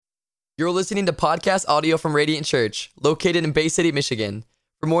You're listening to podcast audio from Radiant Church, located in Bay City, Michigan.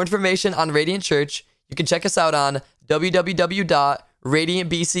 For more information on Radiant Church, you can check us out on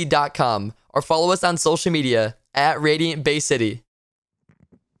www.radiantbc.com or follow us on social media at Radiant Bay City.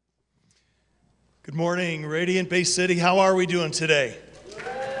 Good morning, Radiant Bay City. How are we doing today?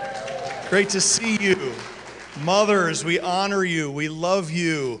 Great to see you. Mothers, we honor you. We love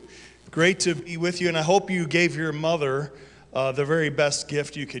you. Great to be with you. And I hope you gave your mother the very best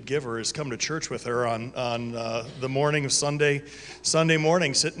gift you could give her is come to church with her on the morning of Sunday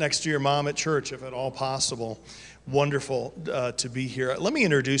morning. Sit next to your mom at church if at all possible. Wonderful to be here. Let me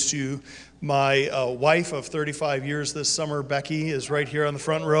introduce you my wife of 35 years this summer. Becky is right here on the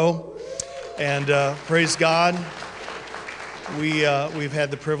front row. And praise God, we've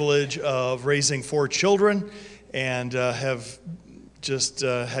had the privilege of raising 4 children and have just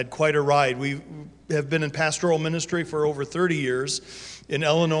had quite a ride. We have been in pastoral ministry for over 30 years in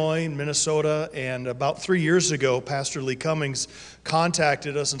Illinois, in Minnesota, and about 3 years ago, Pastor Lee Cummings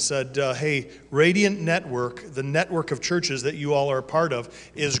contacted us and said, hey, Radiant Network, the network of churches that you all are a part of,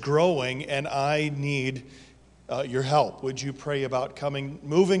 is growing, and I need your help. Would you pray about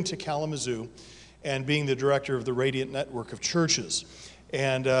moving to Kalamazoo and being the director of the Radiant Network of Churches?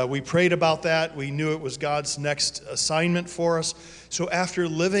 And we prayed about that. We knew it was God's next assignment for us. So after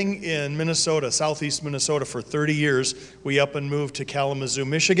living in Minnesota, southeast Minnesota, for 30 years, we up and moved to Kalamazoo,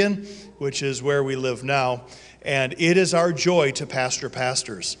 Michigan, which is where we live now. And it is our joy to pastor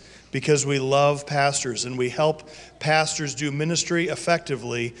pastors because we love pastors and we help pastors do ministry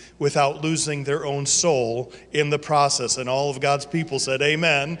effectively without losing their own soul in the process. And all of God's people said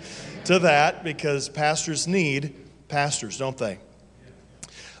amen to that because pastors need pastors, don't they?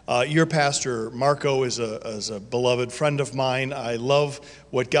 Your pastor, Marco, is a beloved friend of mine. I love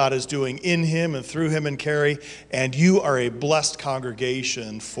what God is doing in him and through him and Carrie. And you are a blessed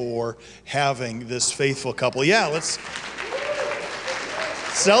congregation for having this faithful couple. Yeah, let's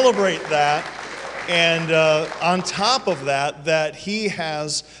celebrate that. And on top of that, that he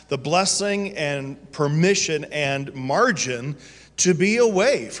has the blessing and permission and margin to be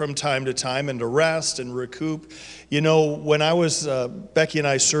away from time to time and to rest and recoup. You know, when I was, Becky and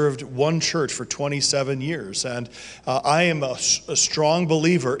I served one church for 27 years, and I am a strong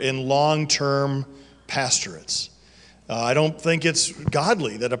believer in long-term pastorates. I don't think it's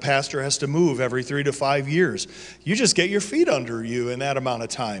godly that a pastor has to move every 3 to 5 years. You just get your feet under you in that amount of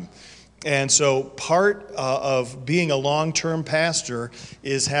time. And so part of being a long-term pastor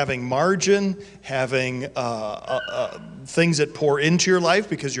is having margin, having things that pour into your life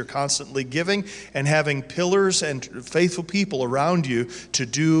because you're constantly giving, and having pillars and faithful people around you to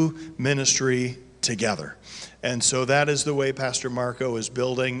do ministry together. And so that is the way Pastor Marco is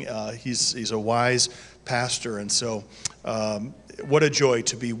building. He's a wise pastor. And so what a joy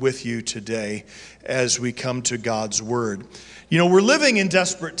to be with you today as we come to God's Word. You know, we're living in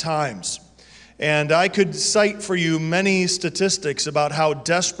desperate times, and I could cite for you many statistics about how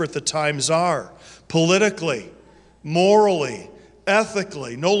desperate the times are, politically, morally,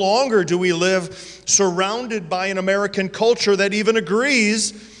 ethically. No longer do we live surrounded by an American culture that even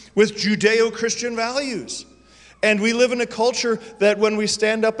agrees with Judeo-Christian values. And we live in a culture that when we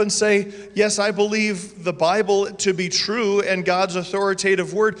stand up and say, yes, I believe the Bible to be true and God's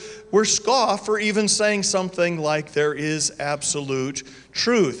authoritative word, we're scoffed for even saying something like there is absolute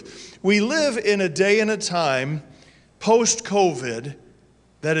truth. We live in a day and a time post-COVID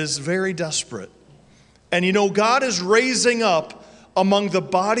that is very desperate. And you know, God is raising up among the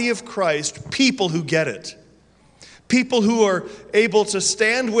body of Christ people who get it. People who are able to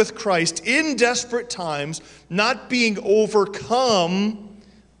stand with Christ in desperate times, not being overcome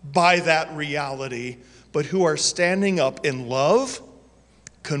by that reality, but who are standing up in love,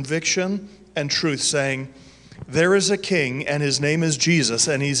 conviction, and truth, saying, there is a king, and his name is Jesus,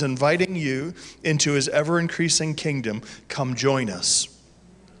 and he's inviting you into his ever-increasing kingdom. Come join us.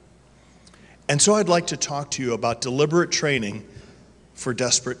 And so I'd like to talk to you about deliberate training for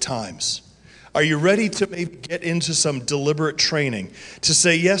desperate times. Are you ready to maybe get into some deliberate training to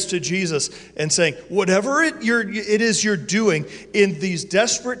say yes to Jesus and saying, whatever it is you're doing in these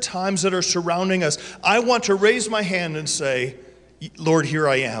desperate times that are surrounding us, I want to raise my hand and say, Lord, here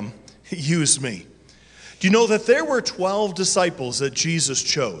I am. Use me. Do you know that there were 12 disciples that Jesus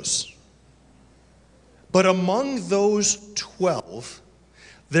chose? But among those 12,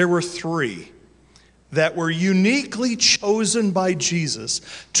 there were 3 that were uniquely chosen by Jesus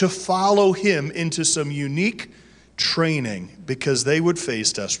to follow him into some unique training because they would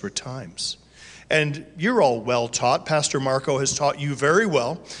face desperate times. And you're all well taught. Pastor Marco has taught you very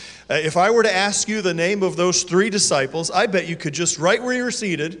well. If I were to ask you the name of those 3 disciples, I bet you could just right where you're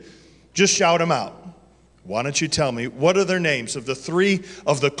seated Just shout them out. Why don't you tell me, what are their names of the three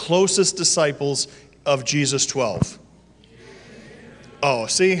of the closest disciples of Jesus 12? Oh,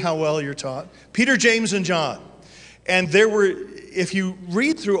 see how well you're taught? Peter, James, and John. And there were, if you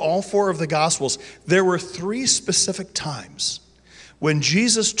read through all four of the Gospels, there were three specific times when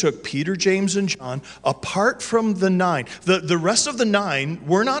Jesus took Peter, James, and John apart from the nine. The rest of the nine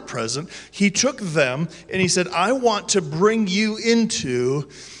were not present. He took them and he said, I want to bring you into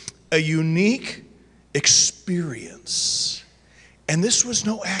a unique experience. And this was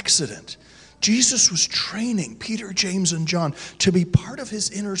no accident. Jesus was training Peter, James, and John to be part of his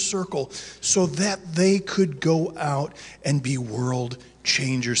inner circle so that they could go out and be world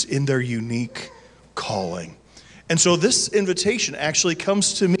changers in their unique calling. And so this invitation actually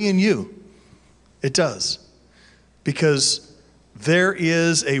comes to me and you. It does. Because there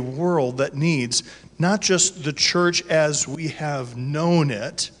is a world that needs not just the church as we have known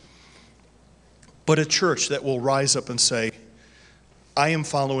it, but a church that will rise up and say, I am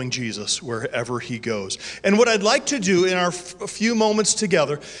following Jesus wherever he goes. And what I'd like to do in our few moments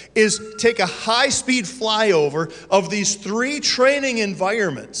together is take a high-speed flyover of these three training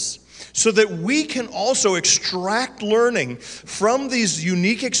environments so that we can also extract learning from these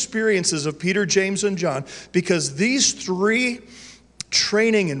unique experiences of Peter, James, and John, because these three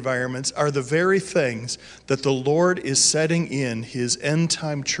training environments are the very things that the Lord is setting in his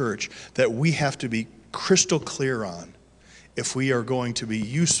end-time church that we have to be crystal clear on if we are going to be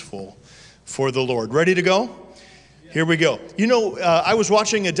useful for the Lord. Ready to go? Here we go. You know, I was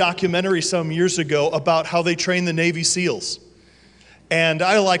watching a documentary some years ago about how they train the Navy SEALs. And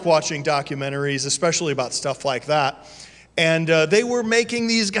I like watching documentaries, especially about stuff like that. And they were making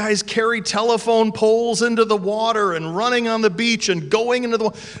these guys carry telephone poles into the water and running on the beach and going into the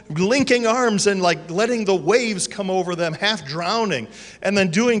water, linking arms and like letting the waves come over them, half drowning, and then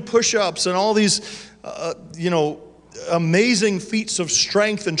doing push-ups and all these, amazing feats of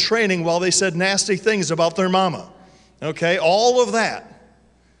strength and training while they said nasty things about their mama. Okay, all of that.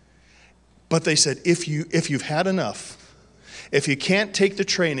 But they said, if you've had enough, if you can't take the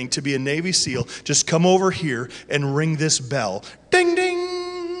training to be a Navy SEAL, just come over here and ring this bell. Ding,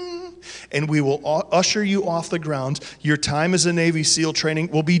 ding. And we will usher you off the grounds. Your time as a Navy SEAL training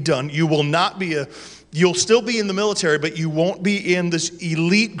will be done. You will not be you'll still be in the military, but you won't be in this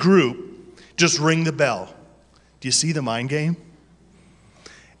elite group. Just ring the bell. Do you see the mind game?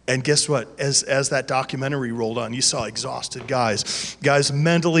 And guess what? As that documentary rolled on, you saw exhausted guys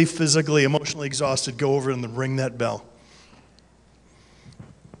mentally, physically, emotionally exhausted, go over and ring that bell.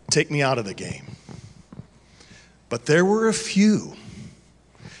 Take me out of the game. But there were a few.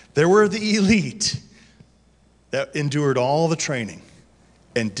 There were the elite that endured all the training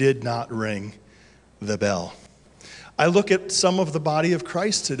and did not ring the bell. I look at some of the body of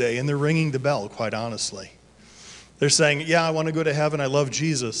Christ today, and they're ringing the bell, quite honestly. They're saying, yeah, I want to go to heaven. I love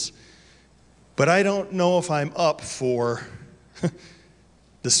Jesus. But I don't know if I'm up for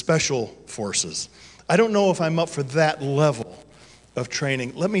the special forces. I don't know if I'm up for that level of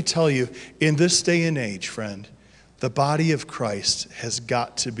training. Let me tell you, in this day and age, friend, the body of Christ has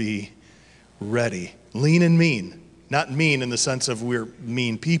got to be ready. Lean and mean. Not mean in the sense of we're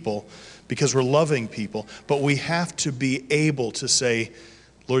mean people, because we're loving people. But we have to be able to say,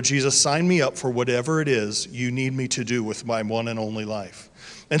 Lord Jesus, sign me up for whatever it is you need me to do with my one and only life.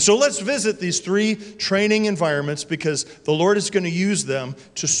 And so let's visit these three training environments because the Lord is going to use them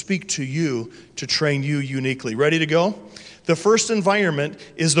to speak to you, to train you uniquely. Ready to go? The first environment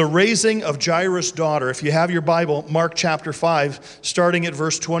is the raising of Jairus' daughter. If you have your Bible, Mark chapter 5, starting at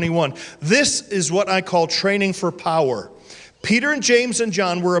verse 21. This is what I call training for power. Peter and James and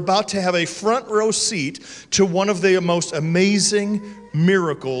John were about to have a front row seat to one of the most amazing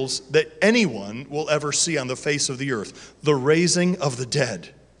miracles that anyone will ever see on the face of the earth, the raising of the dead.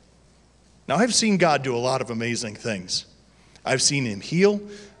 Now, I've seen God do a lot of amazing things. I've seen him heal.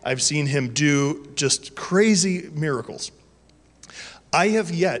 I've seen him do just crazy miracles. I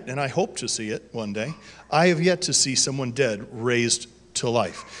have yet, and I hope to see it one day, I have yet to see someone dead raised to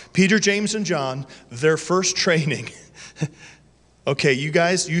life. Peter, James, and John, their first training. Okay, you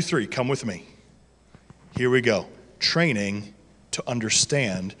guys, you three, come with me. Here we go. Training to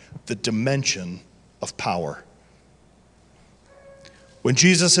understand the dimension of power. When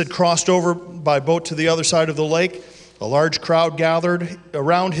Jesus had crossed over by boat to the other side of the lake, a large crowd gathered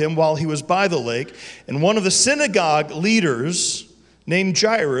around him while he was by the lake, and one of the synagogue leaders named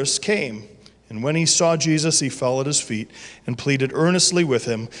Jairus came. And when he saw Jesus, he fell at his feet and pleaded earnestly with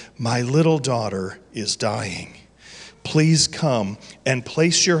him, "My little daughter is dying. Please come and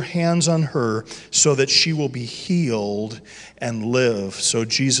place your hands on her so that she will be healed and live. So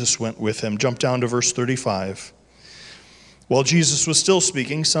Jesus went with him. Jump down to verse 35. While Jesus was still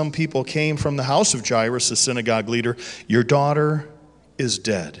speaking, some people came from the house of Jairus, the synagogue leader. Your daughter is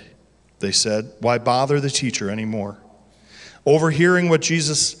dead, they said. Why bother the teacher anymore? Overhearing what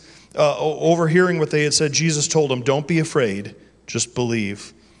they had said, Jesus told them, don't be afraid, just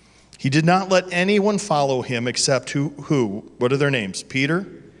believe. He did not let anyone follow him except who? What are their names? Peter,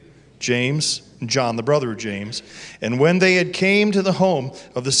 James, and John, the brother of James. And when they had came to the home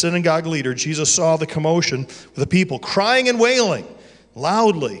of the synagogue leader, Jesus saw the commotion with the people crying and wailing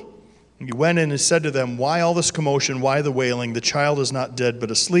loudly. He went in and said to them, why all this commotion? Why the wailing? The child is not dead but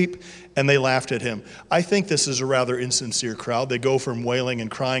asleep. And they laughed at him. I think this is a rather insincere crowd. They go from wailing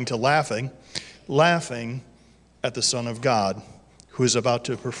and crying to laughing at the Son of God, who is about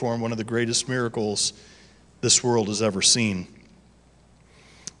to perform one of the greatest miracles this world has ever seen.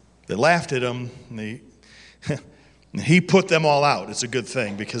 They laughed at him, and he put them all out. It's a good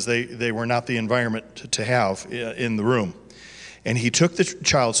thing, because they were not the environment to have in the room. And he took the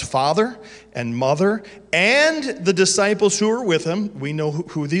child's father and mother and the disciples who were with him. We know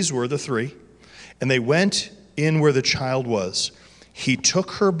who these were, the three. And they went in where the child was. He took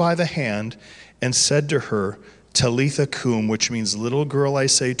her by the hand and said to her, Talitha cum, which means, little girl, I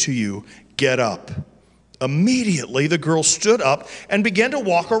say to you, get up. Immediately the girl stood up and began to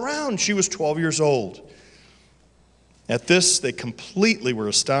walk around. She was 12 years old. At this, they completely were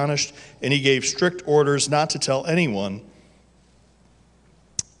astonished, and he gave strict orders not to tell anyone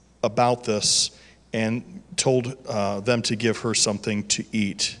about this, and told them to give her something to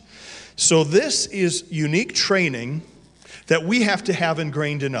eat. So this is unique training that we have to have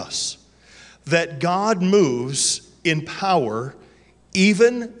ingrained in us, that God moves in power.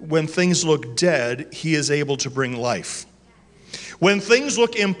 Even when things look dead, he is able to bring life. When things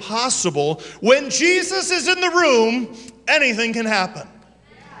look impossible, when Jesus is in the room, anything can happen.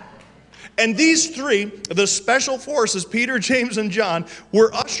 And these three, the special forces, Peter, James, and John,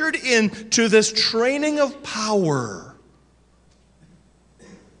 were ushered into this training of power.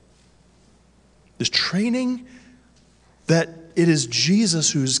 This training that it is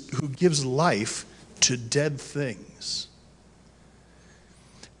Jesus who gives life to dead things.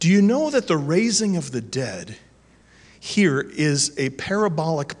 Do you know that the raising of the dead here is a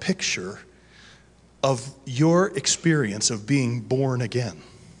parabolic picture of your experience of being born again?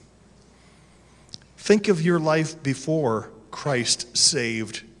 Think of your life before Christ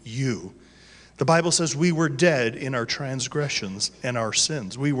saved you. The Bible says we were dead in our transgressions and our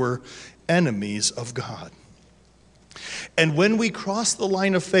sins. We were enemies of God. And when we cross the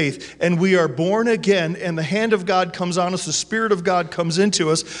line of faith and we are born again and the hand of God comes on us, the Spirit of God comes into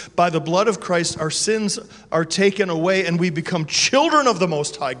us, by the blood of Christ our sins are taken away and we become children of the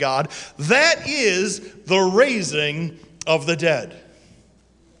Most High God, that is the raising of the dead.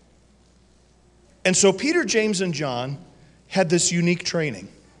 And so Peter, James, and John had this unique training.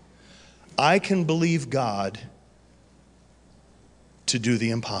 I can believe God to do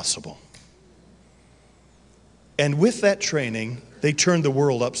the impossible. And with that training, they turned the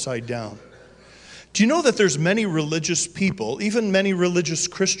world upside down. Do you know that there's many religious people, even many religious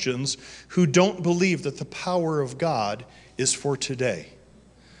Christians, who don't believe that the power of God is for today?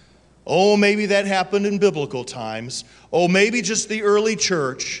 Oh, maybe that happened in biblical times. Oh, maybe just the early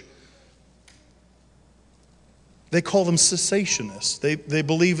church. They call them cessationists. They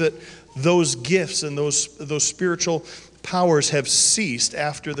believe that those gifts and those spiritual powers have ceased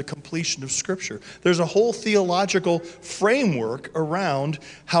after the completion of Scripture. There's a whole theological framework around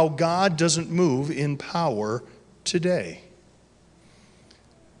how God doesn't move in power today.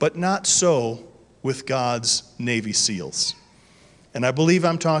 But not so with God's Navy SEALs. And I believe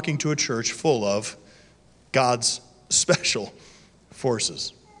I'm talking to a church full of God's special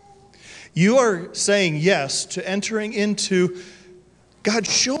forces. You are saying yes to entering into, God,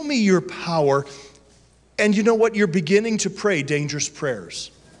 show me your power. And you know what? You're beginning to pray dangerous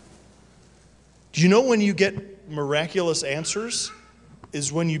prayers. Do you know when you get miraculous answers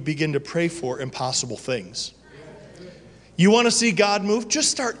is when you begin to pray for impossible things? You want to see God move?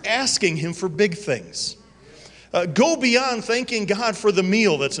 Just start asking him for big things. Go beyond thanking God for the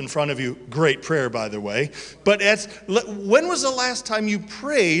meal that's in front of you. Great prayer, by the way. But when was the last time you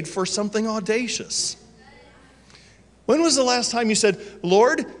prayed for something audacious? When was the last time you said,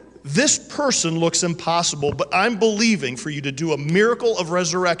 Lord, this person looks impossible, but I'm believing for you to do a miracle of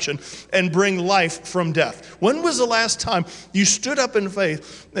resurrection and bring life from death? When was the last time you stood up in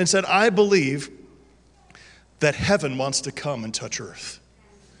faith and said, I believe that heaven wants to come and touch earth?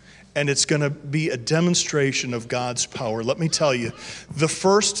 and it's going to be a demonstration of God's power. Let me tell you, the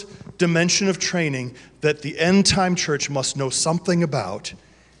first dimension of training that the end time church must know something about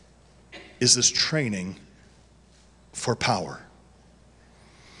is this training for power.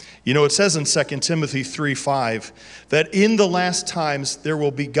 You know, it says in 2 Timothy 3:5 that in the last times there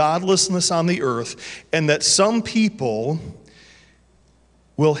will be godlessness on the earth, and that some people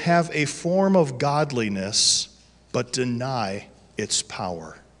will have a form of godliness but deny its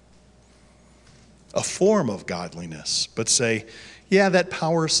power. A form of godliness, but say, yeah, that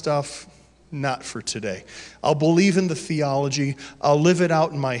power stuff, not for today. I'll believe in the theology. I'll live it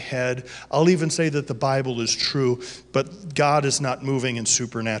out in my head. I'll even say that the Bible is true, but God is not moving in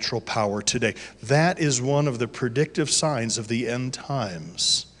supernatural power today. That is one of the predictive signs of the end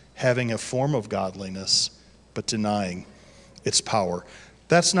times, having a form of godliness, but denying its power.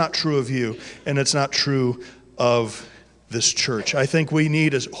 That's not true of you, and it's not true of this church. I think we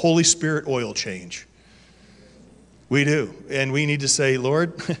need a Holy Spirit oil change. We do. And we need to say,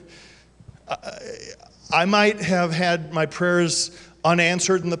 Lord, I might have had my prayers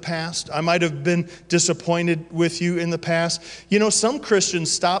unanswered in the past. I might have been disappointed with you in the past. You know, some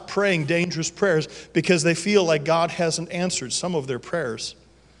Christians stop praying dangerous prayers because they feel like God hasn't answered some of their prayers.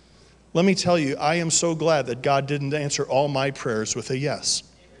 Let me tell you, I am so glad that God didn't answer all my prayers with a yes.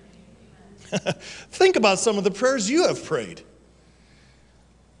 Think about some of the prayers you have prayed.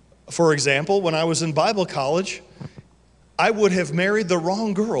 For example, when I was in Bible college, I would have married the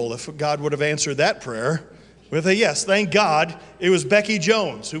wrong girl if God would have answered that prayer with a yes. Thank God it was Becky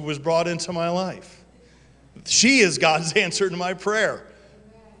Jones who was brought into my life. She is God's answer to my prayer,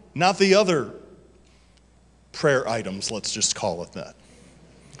 not the other prayer items, let's just call it that.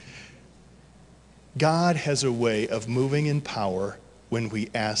 God has a way of moving in power when we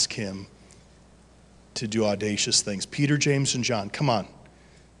ask Him to do audacious things. Peter, James, and John, come on.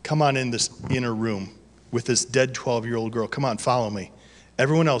 Come on in this inner room with this dead 12-year-old girl. Come on, follow me.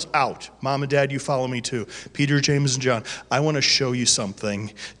 Everyone else, out. Mom and Dad, you follow me too. Peter, James, and John, I want to show you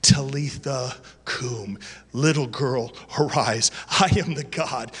something. Talitha cum, little girl, arise. I am the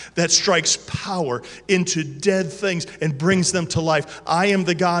God that strikes power into dead things and brings them to life. I am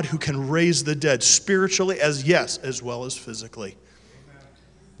the God who can raise the dead spiritually as well as physically. Amen.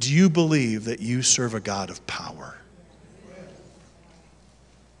 Do you believe that you serve a God of power?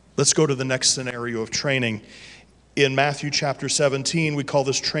 Let's go to the next scenario of training. In Matthew chapter 17, we call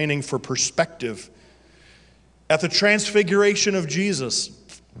this training for perspective. At the transfiguration of Jesus,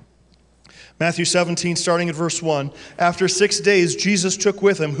 Matthew 17, starting at verse 1, after 6 days, Jesus took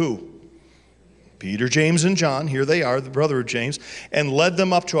with him who? Peter, James, and John, here they are, the brother of James, and led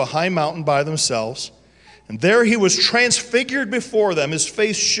them up to a high mountain by themselves. And there he was transfigured before them. His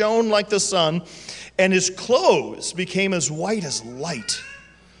face shone like the sun, and his clothes became as white as light.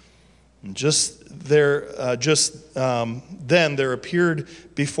 And then there appeared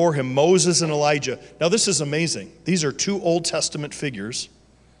before him Moses and Elijah. Now this is amazing. These are two Old Testament figures,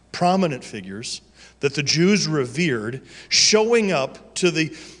 prominent figures, that the Jews revered, showing up to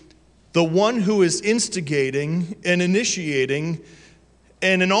the one who is instigating and initiating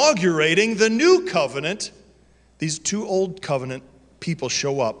and inaugurating the new covenant. These two Old Covenant people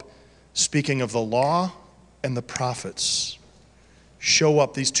show up, speaking of the law and the prophets. Show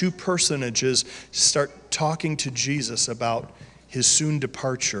up. These two personages start talking to Jesus about his soon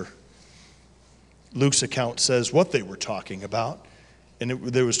departure. Luke's account says what they were talking about. And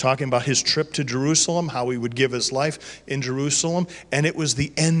they was talking about his trip to Jerusalem, how he would give his life in Jerusalem. And it was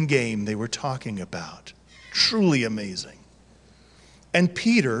the end game they were talking about. Truly amazing. And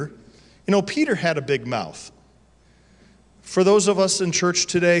Peter, Peter had a big mouth. For those of us in church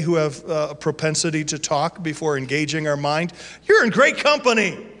today who have a propensity to talk before engaging our mind, you're in great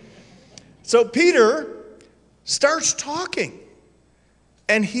company. So Peter starts talking.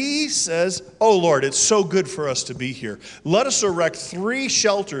 And he says, oh Lord, it's so good for us to be here. Let us erect 3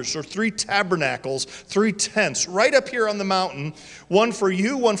 shelters or 3 tabernacles, 3 tents right up here on the mountain. One for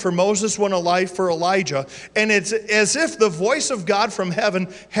you, one for Moses, one for Elijah. And it's as if the voice of God from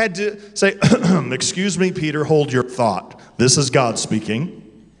heaven had to say, excuse me, Peter, hold your thought. This is God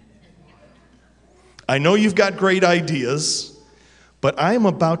speaking. I know you've got great ideas, but I am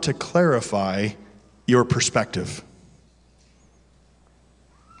about to clarify your perspective.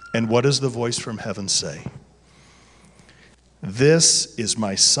 And what does the voice from heaven say? This is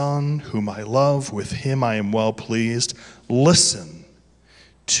my son whom I love. With him I am well pleased. Listen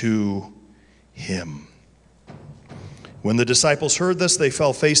to him. When the disciples heard this, they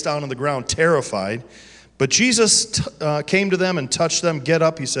fell face down on the ground, terrified. But Jesus came to them and touched them. Get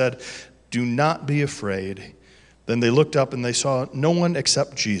up, he said. Do not be afraid. Then they looked up and they saw no one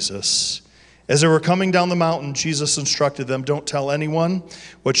except Jesus. As they were coming down the mountain, Jesus instructed them, don't tell anyone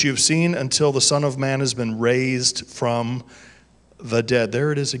what you've seen until the Son of Man has been raised from the dead.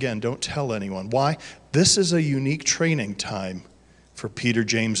 There it is again, don't tell anyone. Why? This is a unique training time for Peter,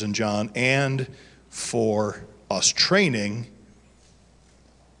 James, and John, and for us, training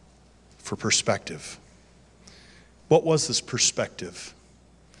for perspective. What was this perspective?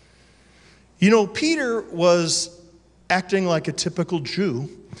 You know, Peter was acting like a typical Jew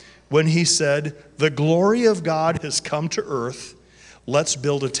when he said, the glory of God has come to earth, let's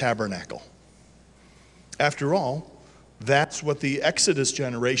build a tabernacle. After all, that's what the Exodus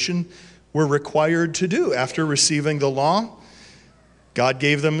generation were required to do after receiving the law. God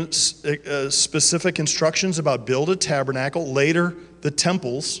gave them specific instructions about build a tabernacle. Later, the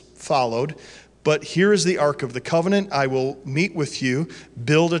temples followed. But here is the Ark of the Covenant. I will meet with you,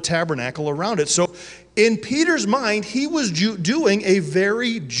 build a tabernacle around it. So in Peter's mind, he was doing a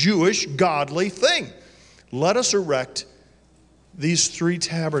very Jewish, godly thing. Let us erect these 3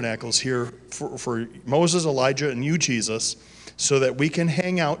 tabernacles here for Moses, Elijah, and you, Jesus, so that we can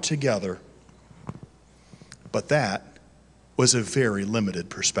hang out together. But that was a very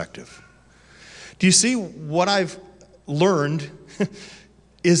limited perspective. Do you see what I've learned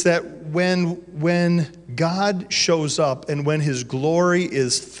is that when God shows up and when his glory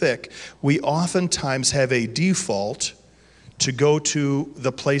is thick, we oftentimes have a default to go to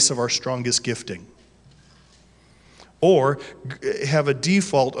the place of our strongest gifting. Or have a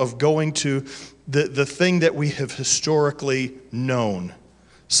default of going to the thing that we have historically known.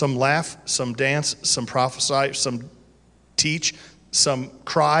 Some laugh, some dance, some prophesy, some teach, some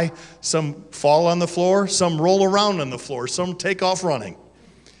cry, some fall on the floor, some roll around on the floor, some take off running.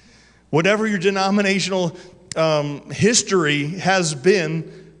 Whatever your denominational history has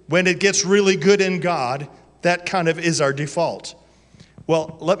been, when it gets really good in God, that kind of is our default.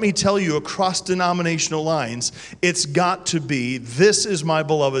 Well, let me tell you, across denominational lines, it's got to be, this is my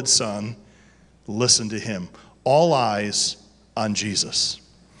beloved Son, listen to him. All eyes on Jesus.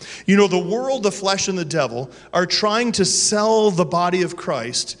 You know, the world, the flesh, and the devil are trying to sell the body of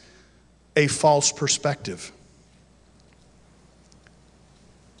Christ a false perspective.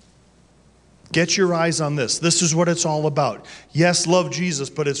 Get your eyes on this. This is what it's all about. Yes, love Jesus,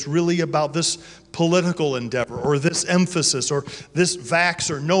 but it's really about this political endeavor or this emphasis or this vax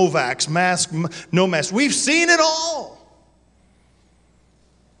or no vax, mask, no mask. We've seen it all.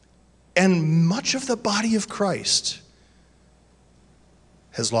 And much of the body of Christ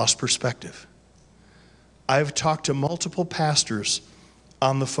has lost perspective. I've talked to multiple pastors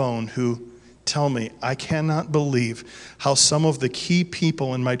on the phone who tell me, I cannot believe how some of the key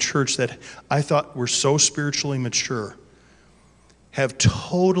people in my church that I thought were so spiritually mature have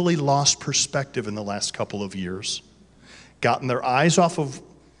totally lost perspective in the last couple of years, gotten their eyes off of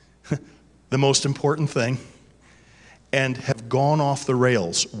the most important thing, and have gone off the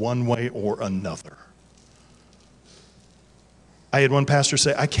rails one way or another. I had one pastor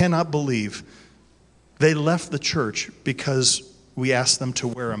say, I cannot believe they left the church because we asked them to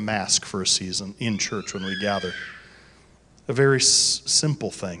wear a mask for a season in church when we gather. A very simple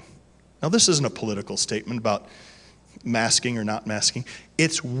thing. Now, this isn't a political statement about masking or not masking.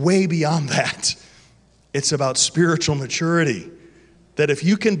 It's way beyond that. It's about spiritual maturity. That if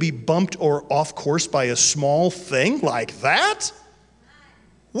you can be bumped or off course by a small thing like that,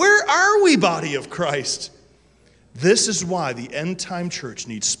 where are we, body of Christ? This is why the end-time church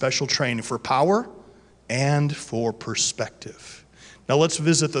needs special training for power and for perspective. Now let's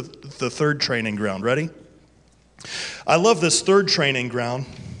visit the third training ground. Ready? I love this third training ground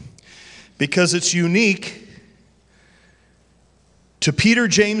because it's unique to Peter,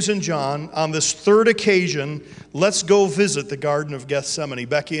 James, and John. On this third occasion, let's go visit the Garden of Gethsemane.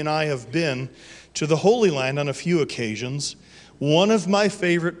 Becky and I have been to the Holy Land on a few occasions. One of my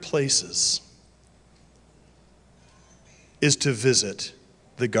favorite places is to visit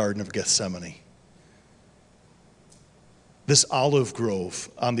the Garden of Gethsemane. This olive grove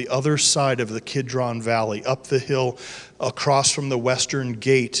on the other side of the Kidron Valley, up the hill, across from the western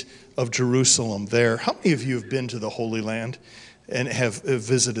gate of Jerusalem there. How many of you have been to the Holy Land and have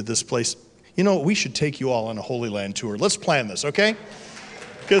visited this place? You know, we should take you all on a Holy Land tour. Let's plan this, okay?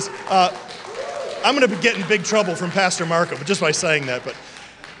 Because I'm going to get in big trouble from Pastor Marco just by saying that. But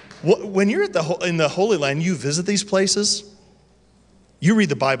when you're in the Holy Land, you visit these places, you read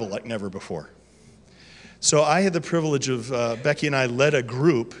the Bible like never before. So I had the privilege of, Becky and I led a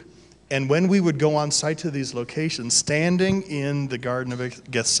group, and when we would go on site to these locations, standing in the Garden of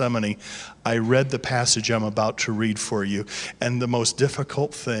Gethsemane, I read the passage I'm about to read for you, and the most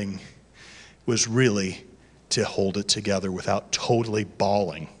difficult thing was really to hold it together without totally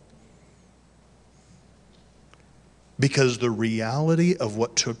bawling. Because the reality of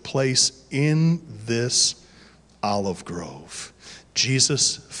what took place in this olive grove,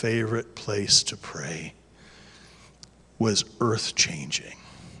 Jesus' favorite place to pray, was earth-changing.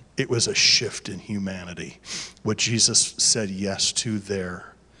 It was a shift in humanity. What Jesus said yes to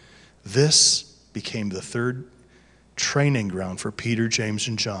there. This became the third training ground for Peter, James,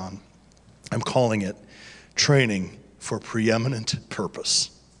 and John. I'm calling it training for preeminent purpose.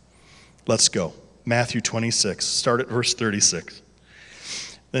 Let's go. Matthew 26, start at verse 36.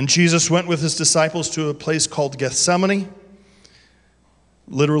 Then Jesus went with his disciples to a place called Gethsemane.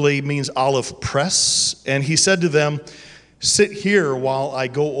 Literally means olive press. And he said to them, sit here while I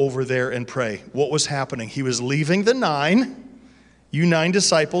go over there and pray. What was happening? He was leaving the 9. You 9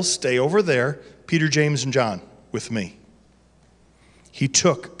 disciples, stay over there. Peter, James, and John with me. He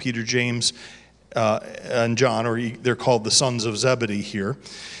took Peter, James, and John, or they're called the sons of Zebedee here,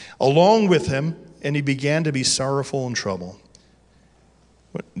 along with him, and he began to be sorrowful and troubled.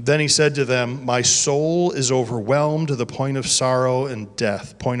 Then he said to them, my soul is overwhelmed to the point of sorrow and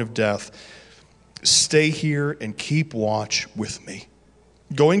death, point of death. Stay here and keep watch with me.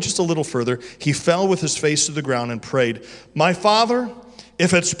 Going just a little further, he fell with his face to the ground and prayed, my Father,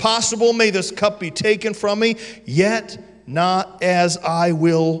 if it's possible, may this cup be taken from me, yet not as I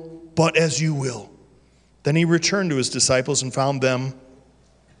will, but as you will. Then he returned to his disciples and found them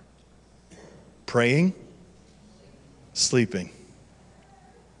praying, sleeping.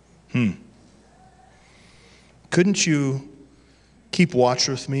 Couldn't you keep watch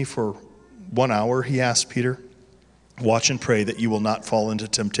with me for 1 hour, he asked Peter. Watch and pray that you will not fall into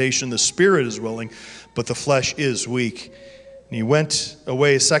temptation. The spirit is willing, but the flesh is weak. And he went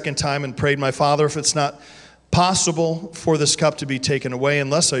away a second time and prayed, my Father, if it's not possible for this cup to be taken away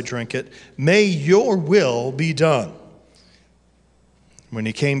unless I drink it, may your will be done. When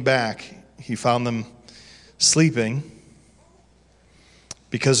he came back, he found them sleeping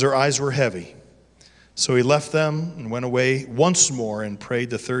because their eyes were heavy. So he left them and went away once more and prayed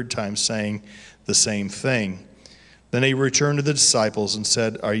the third time, saying the same thing. Then he returned to the disciples and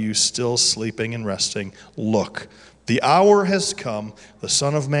said, are you still sleeping and resting? Look, the hour has come. The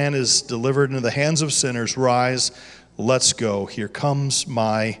Son of Man is delivered into the hands of sinners. Rise, let's go. Here comes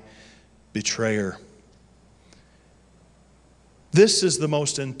my betrayer. This is the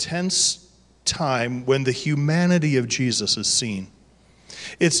most intense time when the humanity of Jesus is seen.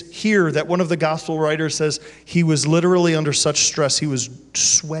 It's here that one of the gospel writers says he was literally under such stress, he was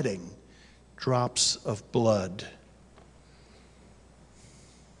sweating drops of blood.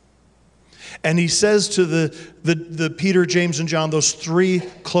 And he says to the Peter, James, and John, those 3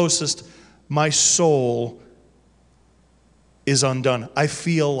 closest, my soul is undone. I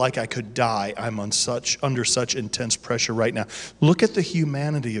feel like I could die. I'm under such intense pressure right now. Look at the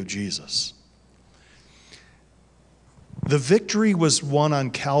humanity of Jesus. The victory was won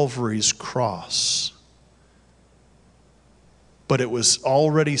on Calvary's cross, but it was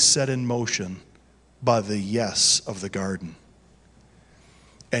already set in motion by the yes of the garden.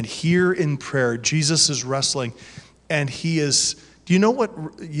 And here in prayer, Jesus is wrestling, and he is, do you know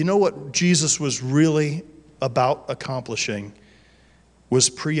what Jesus was really about accomplishing? Was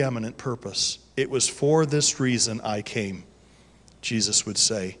preeminent purpose. It was for this reason I came, Jesus would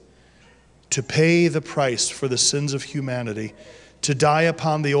say, to pay the price for the sins of humanity, to die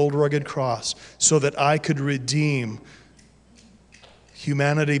upon the old rugged cross so that I could redeem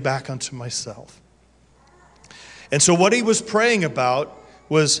humanity back unto myself. And so what he was praying about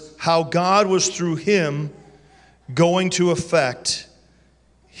was how God was through him going to effect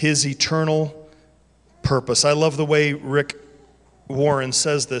his eternal purpose. I love the way Rick Warren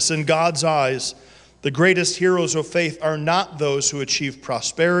says this. In God's eyes, the greatest heroes of faith are not those who achieve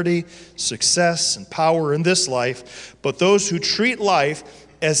prosperity, success, and power in this life, but those who treat life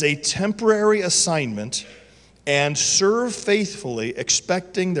as a temporary assignment and serve faithfully,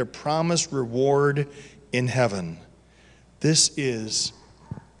 expecting their promised reward in heaven. This is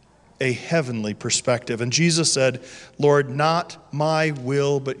a heavenly perspective. And Jesus said, Lord, not my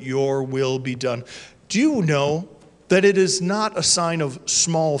will, but your will be done. Do you know that it is not a sign of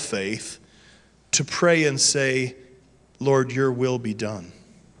small faith to pray and say, Lord, your will be done?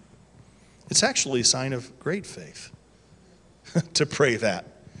 It's actually a sign of great faith to pray that.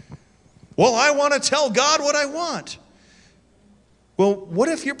 Well, I want to tell God what I want. Well, what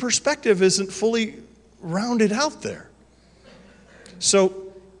if your perspective isn't fully rounded out there? So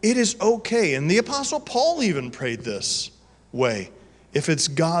it is okay. And the Apostle Paul even prayed this way. If it's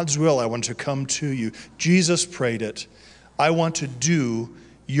God's will, I want to come to you. Jesus prayed it. I want to do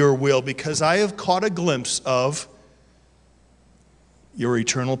your will, because I have caught a glimpse of your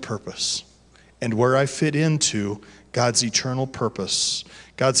eternal purpose and where I fit into God's eternal purpose.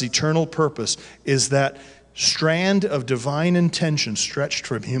 God's eternal purpose is that strand of divine intention stretched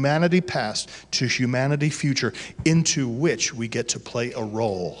from humanity past to humanity future, into which we get to play a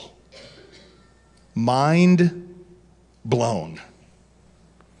role. Mind blown.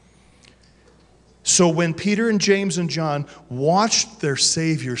 So when Peter and James and John watched their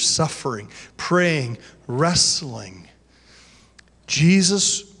Savior suffering, praying, wrestling,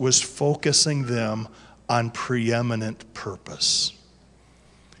 Jesus was focusing them on preeminent purpose.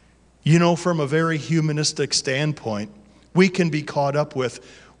 You know, from a very humanistic standpoint, we can be caught up with,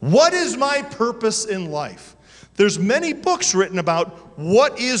 what is my purpose in life? There's many books written about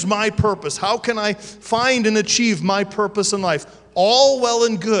what is my purpose? How can I find and achieve my purpose in life? All well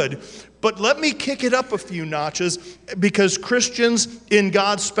and good. But let me kick it up a few notches, because Christians in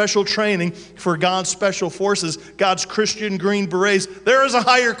God's special training for God's special forces, God's Christian Green Berets, there is a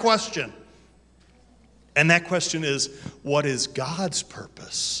higher question. And that question is, what is God's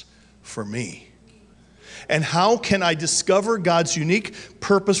purpose for me? And how can I discover God's unique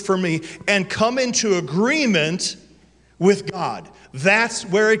purpose for me and come into agreement with God? That's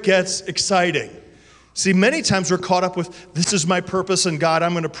where it gets exciting. See, many times we're caught up with, this is my purpose, and God,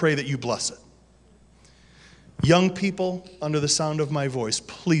 I'm going to pray that you bless it. Young people, under the sound of my voice,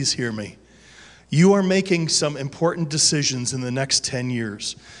 please hear me. You are making some important decisions in the next 10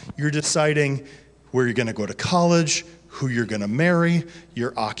 years. You're deciding where you're going to go to college, who you're going to marry,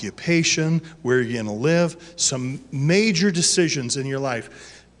 your occupation, where you're going to live, some major decisions in your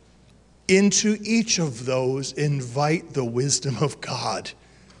life. Into each of those, invite the wisdom of God.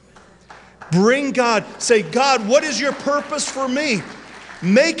 Bring God. Say, God, what is your purpose for me?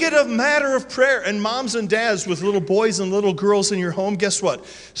 Make it a matter of prayer. And moms and dads with little boys and little girls in your home, guess what?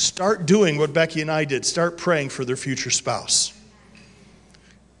 Start doing what Becky and I did. Start praying for their future spouse.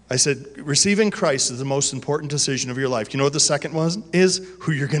 I said, receiving Christ is the most important decision of your life. You know what the second one is?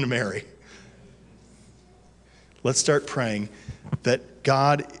 Who you're going to marry. Let's start praying that,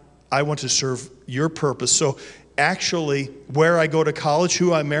 God, I want to serve your purpose. So actually, where I go to college,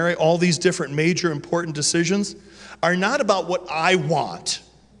 who I marry, all these different major important decisions are not about what I want.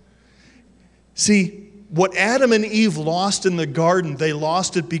 See, what Adam and Eve lost in the garden, they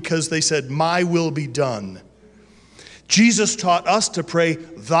lost it because they said, my will be done. Jesus taught us to pray,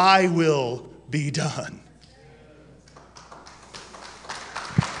 thy will be done.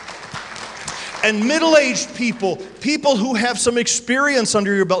 And middle-aged people, people who have some experience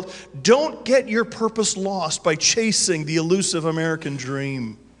under your belt, don't get your purpose lost by chasing the elusive American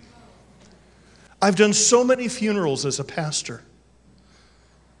dream. I've done so many funerals as a pastor.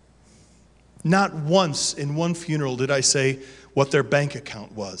 Not once in one funeral did I say what their bank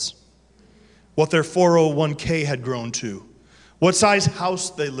account was, what their 401k had grown to, what size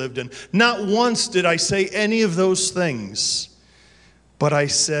house they lived in. Not once did I say any of those things. But I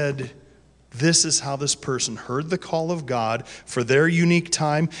said, this is how this person heard the call of God for their unique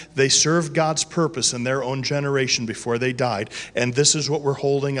time. They served God's purpose in their own generation before they died. And this is what we're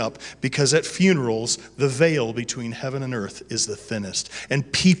holding up. Because at funerals, the veil between heaven and earth is the thinnest.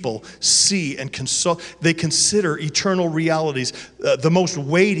 And people see and they consider eternal realities the most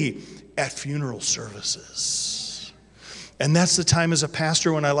weighty at funeral services. And that's the time as a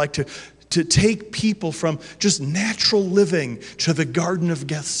pastor when I like to take people from just natural living to the Garden of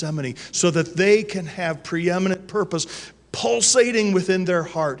Gethsemane so that they can have preeminent purpose pulsating within their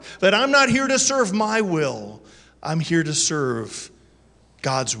heart. That I'm not here to serve my will. I'm here to serve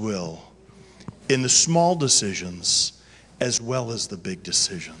God's will in the small decisions as well as the big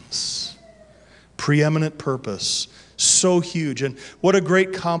decisions. Preeminent purpose. So huge. And what a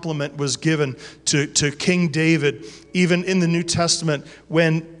great compliment was given to King David, even in the New Testament,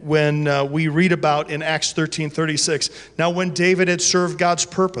 when we read about in Acts 13:36. Now, when David had served God's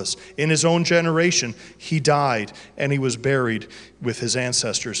purpose in his own generation, he died and he was buried with his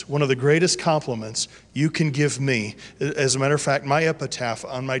ancestors. One of the greatest compliments you can give me, as a matter of fact, my epitaph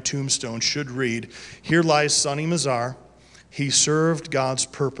on my tombstone should read, "Here lies Sonny Mazar. He served God's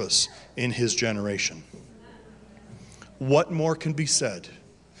purpose in his generation." What more can be said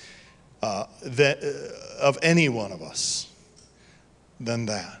of any one of us than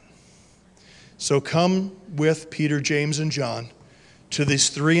that? So come with Peter, James, and John to these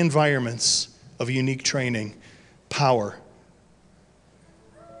three environments of unique training. Power.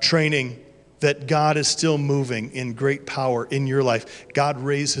 Training that God is still moving in great power in your life. God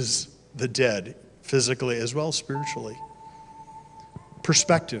raises the dead physically as well as spiritually.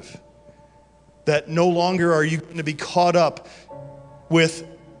 Perspective. That no longer are you going to be caught up with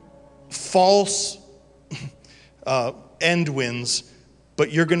false end wins,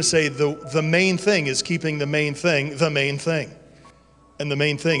 but you're going to say the main thing is keeping the main thing. And the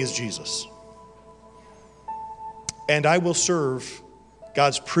main thing is Jesus. And I will serve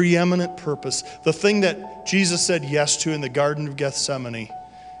God's preeminent purpose, the thing that Jesus said yes to in the Garden of Gethsemane.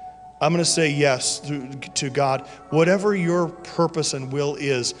 I'm going to say yes to God. Whatever your purpose and will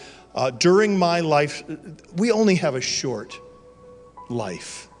is, during my life, we only have a short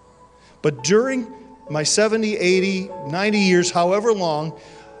life. But during my 70, 80, 90 years, however long,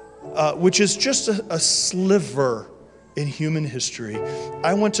 which is just a sliver in human history,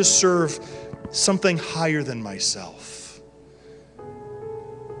 I want to serve something higher than myself.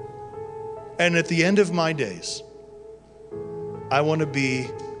 And at the end of my days, I want to be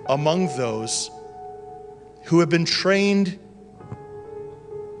among those who have been trained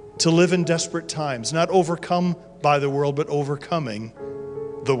to live in desperate times, not overcome by the world, but overcoming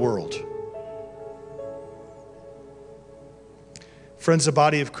the world. Friends, the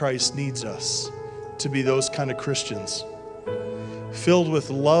body of Christ needs us to be those kind of Christians, filled with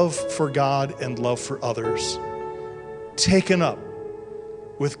love for God and love for others, taken up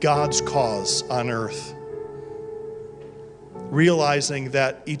with God's cause on earth, realizing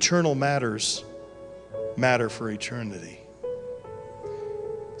that eternal matters matter for eternity.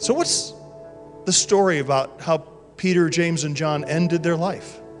 So what's the story about how Peter, James, and John ended their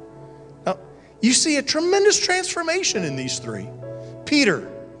life? Now, you see a tremendous transformation in these three.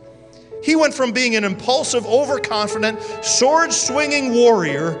 Peter, he went from being an impulsive, overconfident, sword-swinging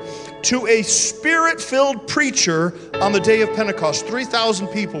warrior to a spirit-filled preacher on the day of Pentecost. 3,000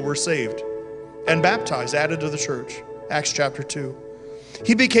 people were saved and baptized, added to the church. Acts chapter 2.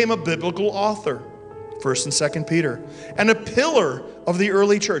 He became a biblical author, 1st and 2nd Peter, and a pillar of the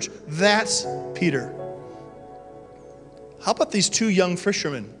early church. That's Peter. How about these two young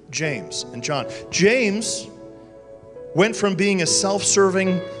fishermen, James and John? James went from being a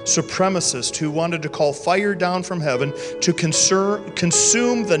self-serving supremacist who wanted to call fire down from heaven to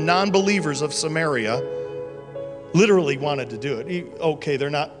consume the non-believers of Samaria. Literally wanted to do it. Okay, they're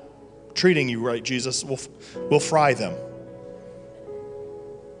not treating you right, Jesus. We'll fry them.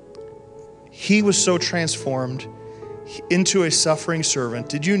 He was so transformed into a suffering servant.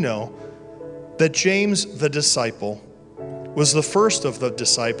 Did you know that James, the disciple, was the first of the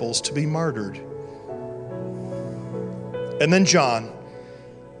disciples to be martyred? And then John,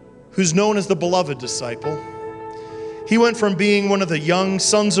 who's known as the beloved disciple, he went from being one of the young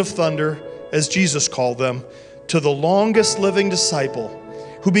sons of thunder, as Jesus called them, to the longest living disciple,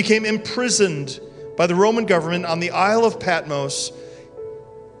 who became imprisoned by the Roman government on the Isle of Patmos.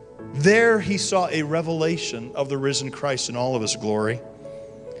 There he saw a revelation of the risen Christ in all of his glory.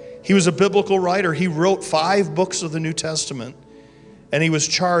 He was a biblical writer. He wrote 5 books of the New Testament, and he was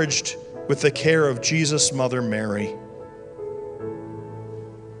charged with the care of Jesus' mother Mary.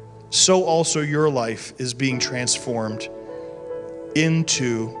 So also your life is being transformed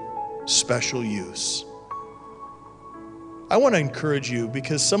into special use. I want to encourage you,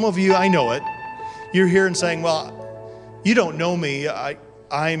 because some of you, I know it, you're here and saying, well, you don't know me.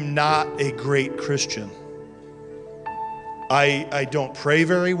 I'm not a great Christian. I don't pray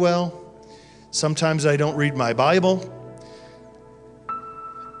very well. Sometimes I don't read my Bible.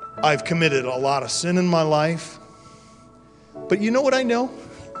 I've committed a lot of sin in my life. But you know what I know?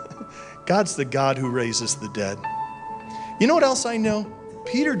 God's the God who raises the dead. You know what else I know?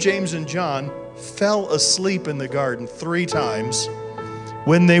 Peter, James, and John fell asleep in the garden 3 times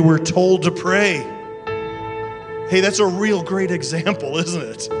when they were told to pray. Hey, that's a real great example, isn't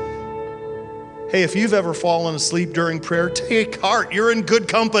it? Hey, if you've ever fallen asleep during prayer, take heart. You're in good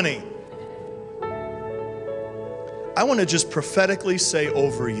company. I want to just prophetically say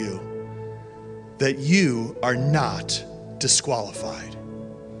over you that you are not disqualified.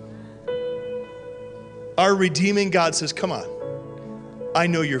 Our redeeming God says, come on, I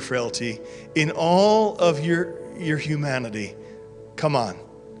know your frailty. In all of your humanity, come on.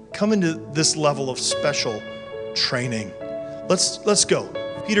 Come into this level of special training. Let's go.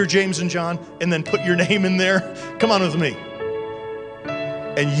 Peter, James, and John, and then put your name in there. Come on with me.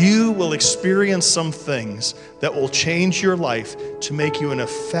 And you will experience some things that will change your life to make you an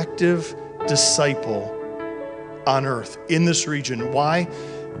effective disciple on earth in this region. Why?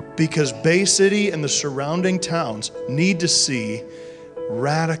 Because Bay City and the surrounding towns need to see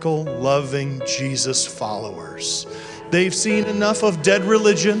radical, loving Jesus followers. They've seen enough of dead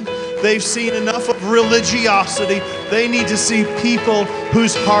religion. They've seen enough of religiosity. They need to see people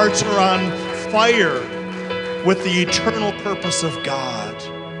whose hearts are on fire with the eternal purpose of God.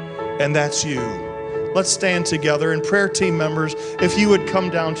 And that's you. let's stand together. And prayer team members, if you would come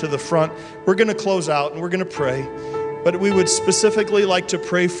down to the front, we're going to close out and we're going to pray. But we would specifically like to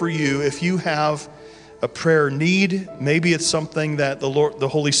pray for you if you have a prayer need. Maybe it's something that the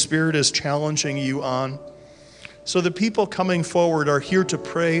Holy Spirit is challenging you on. So the people coming forward are here to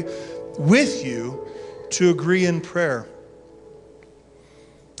pray with you, to agree in prayer.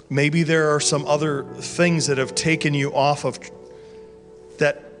 Maybe there are some other things that have taken you off of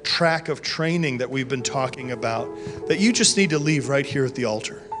that track of training that we've been talking about, that you just need to leave right here at the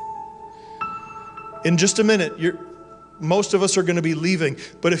altar. In just a minute, most of us are going to be leaving,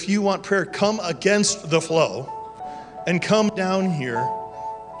 but if you want prayer, come against the flow and come down here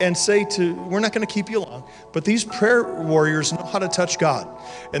and say we're not going to keep you long, but these prayer warriors know how to touch God,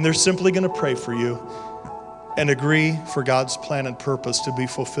 and they're simply going to pray for you and agree for God's plan and purpose to be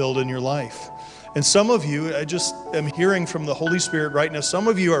fulfilled in your life. And some of you, I just am hearing from the Holy Spirit right now, some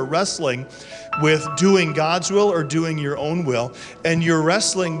of you are wrestling with doing God's will or doing your own will, and you're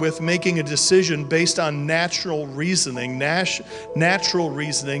wrestling with making a decision based on natural reasoning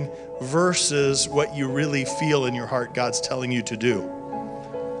versus what you really feel in your heart God's telling you to do.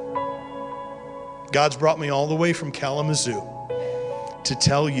 God's brought me all the way from Kalamazoo to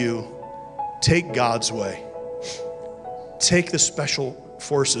tell you, take God's way. Take the special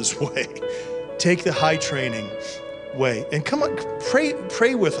forces way. Take the high training way. And come on,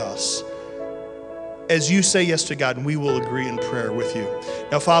 pray with us as you say yes to God, and we will agree in prayer with you.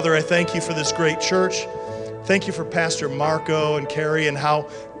 Now, Father, I thank you for this great church. Thank you for Pastor Marco and Carrie and how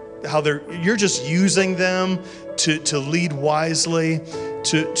you're just using them to lead wisely,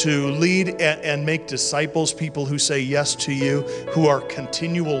 to lead and make disciples, people who say yes to you, who are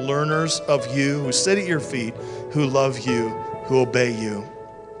continual learners of you, who sit at your feet, who love you, who obey you.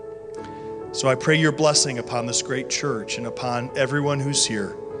 So I pray your blessing upon this great church and upon everyone who's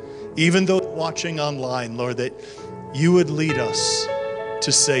here, even those watching online, Lord, that you would lead us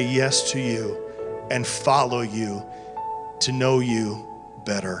to say yes to you and follow you, to know you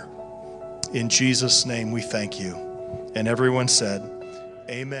better. In Jesus' name we thank you. And everyone said,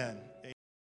 amen.